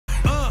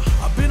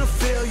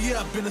yeah,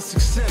 I've been a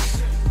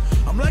success.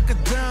 I'm like a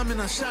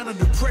diamond, I shine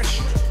under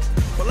pressure.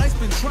 But life's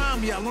been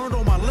trying me, I learned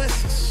all my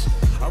lessons.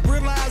 I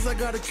realize I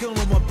gotta kill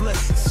all my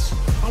blessings.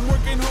 I'm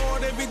working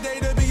hard every day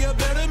to be a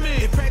better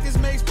man. If practice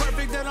makes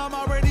perfect, then I'm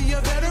already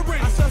a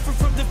veteran. I suffer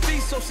from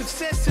defeat, so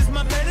success is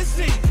my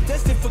medicine.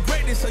 Destined for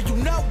greatness, so you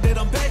know that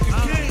I'm back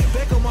again.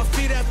 Back on my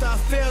feet after I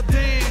fell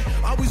down.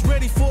 Always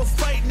ready for a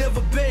fight,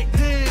 never back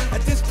down.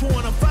 At this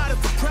point, I'm fighting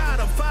for pride,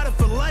 I'm fighting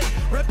for life.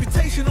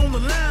 Reputation on the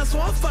line, so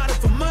I'm fighting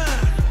for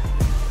mine.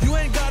 You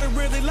ain't gotta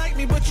really like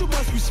me, but you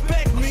must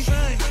respect me.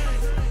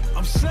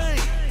 I'm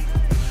saying,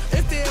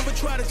 if they ever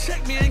try to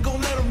check me, I ain't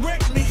gonna let them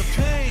wreck me.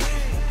 The pain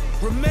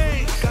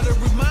remains. Gotta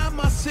remind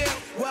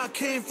myself where I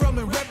came from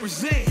and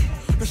represent.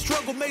 The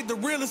struggle made the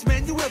realest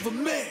man you ever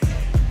met.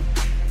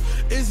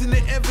 Isn't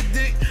it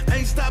evident? I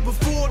ain't stopped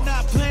before,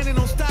 not planning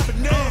on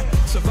stopping now.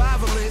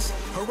 Survivalist,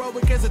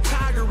 heroic as a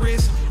tiger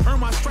is. Earn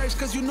my stripes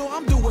cause you know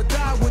I'm do or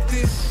die with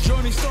this.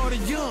 Journey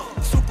started young,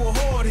 super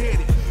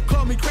hard-headed.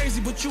 Call me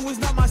crazy, but you is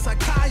not my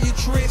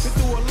psychiatrist.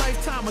 Been through a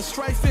lifetime of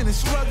strifing and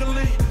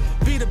struggling.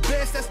 Be the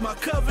best, that's my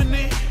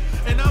covenant.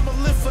 And I'ma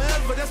live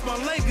forever, that's my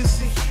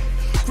legacy.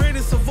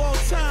 Greatest of all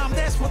time,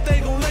 that's what they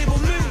gon' label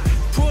me.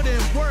 Put in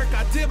work,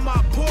 I did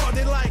my part.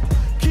 They like,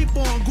 keep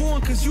on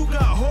going cause you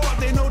got heart.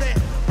 They know that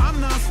I'm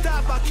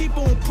non-stop, I keep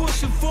on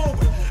pushing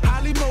forward.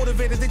 Highly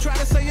motivated, they try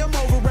to say I'm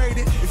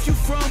overrated. If you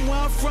from where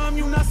I'm from,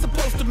 you're not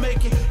supposed to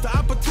make it. The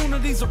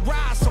opportunities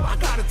arise, so I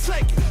gotta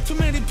take it. Too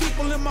many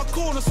people in my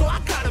corner, so I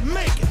gotta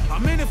make it.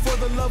 I'm in it for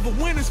the love of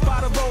winning,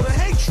 spot of all the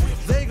hatred.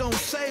 They gon'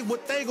 say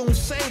what they gon'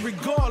 say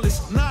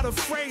regardless. Not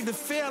afraid to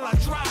fail, I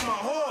try my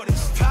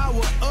hardest.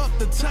 Power up,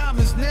 the time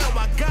is now,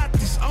 I got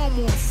this. I'm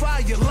on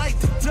fire like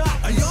the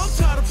darkness. Yo, I'm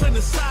tired of playing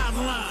the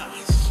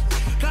sidelines.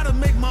 Gotta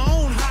make my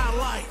own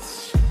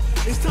highlights.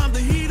 It's time to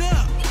heat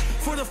up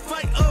for the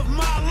fight of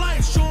my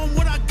life. Show 'em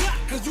what I got,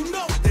 cause you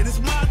know that it's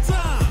my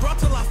time. Brought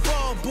till I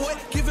fall, boy,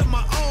 give it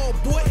my all,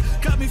 boy.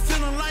 Got me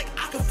feeling like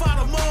I can fight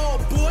them all,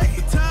 boy.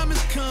 The time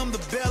has come, the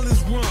bell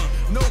is rung.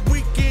 No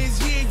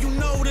weekends, yeah, you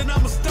know that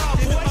I'm a star,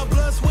 boy. My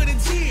blood, sweat, and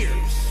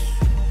tears.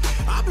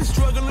 I've been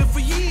struggling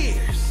for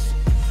years.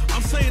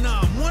 I'm saying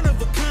I'm one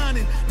of a kind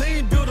and they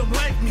ain't built them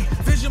like me.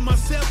 Vision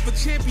myself a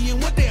champion,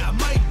 one day I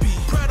might be.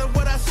 Proud of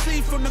what I see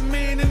from the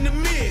man in the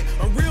mid.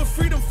 A real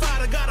freedom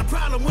fighter, got a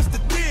problem, what's the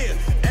deal?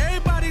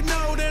 Everybody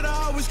know that I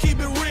always keep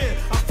it real.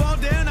 I fall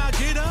down, I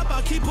get up,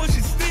 I keep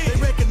pushing still.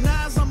 They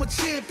recognize I'm a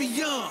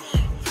champion.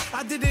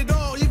 I did it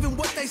all, even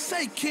what they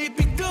say can't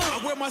be done.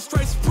 I wear my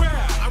stripes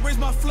proud, I raise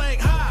my flag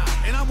high,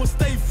 and I'ma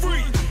stay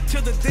free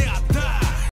till the day I die.